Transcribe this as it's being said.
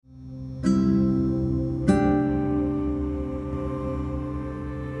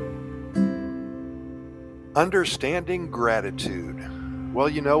Understanding gratitude. Well,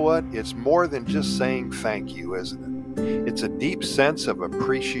 you know what? It's more than just saying thank you, isn't it? It's a deep sense of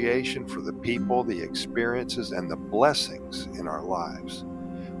appreciation for the people, the experiences, and the blessings in our lives.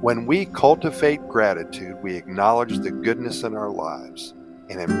 When we cultivate gratitude, we acknowledge the goodness in our lives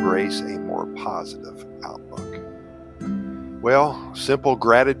and embrace a more positive outlook. Well, simple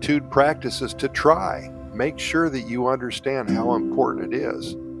gratitude practices to try. Make sure that you understand how important it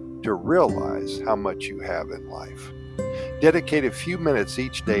is to realize how much you have in life. Dedicate a few minutes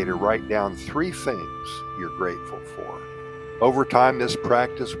each day to write down 3 things you're grateful for. Over time, this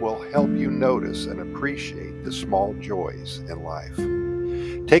practice will help you notice and appreciate the small joys in life.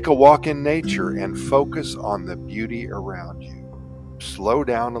 Take a walk in nature and focus on the beauty around you. Slow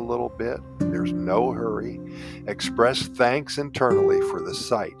down a little bit. There's no hurry. Express thanks internally for the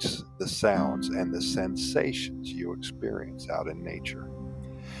sights, the sounds, and the sensations you experience out in nature.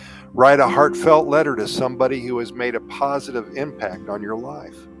 Write a heartfelt letter to somebody who has made a positive impact on your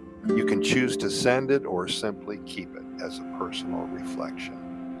life. You can choose to send it or simply keep it as a personal reflection.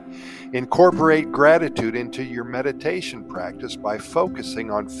 Incorporate gratitude into your meditation practice by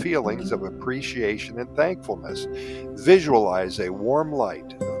focusing on feelings of appreciation and thankfulness. Visualize a warm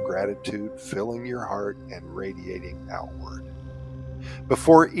light of gratitude filling your heart and radiating outward.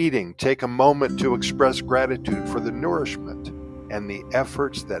 Before eating, take a moment to express gratitude for the nourishment and the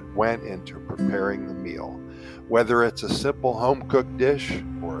efforts that went into preparing the meal, whether it's a simple home-cooked dish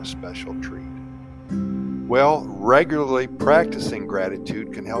or a special treat. Well, regularly practicing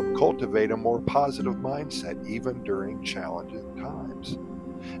gratitude can help cultivate a more positive mindset even during challenging times.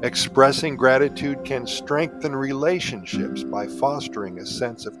 Expressing gratitude can strengthen relationships by fostering a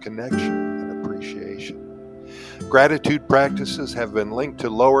sense of connection and appreciation. Gratitude practices have been linked to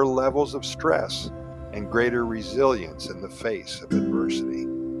lower levels of stress and greater resilience in the face of adversity.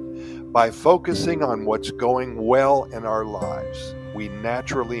 By focusing on what's going well in our lives, we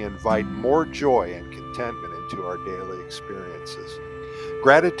naturally invite more joy and contentment into our daily experiences.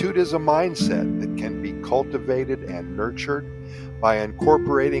 Gratitude is a mindset that can be cultivated and nurtured. By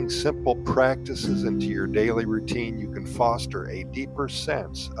incorporating simple practices into your daily routine, you can foster a deeper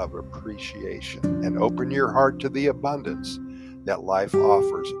sense of appreciation and open your heart to the abundance that life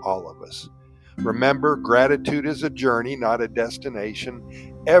offers all of us. Remember, gratitude is a journey, not a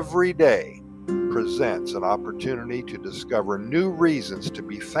destination. Every day presents an opportunity to discover new reasons to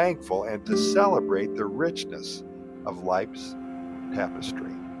be thankful and to celebrate the richness of life's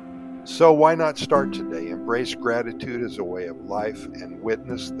tapestry. So why not start today? Embrace gratitude as a way of life and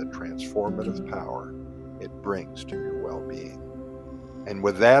witness the transformative power it brings to your well-being. And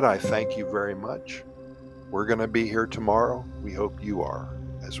with that, I thank you very much. We're going to be here tomorrow. We hope you are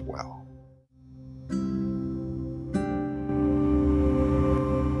as well.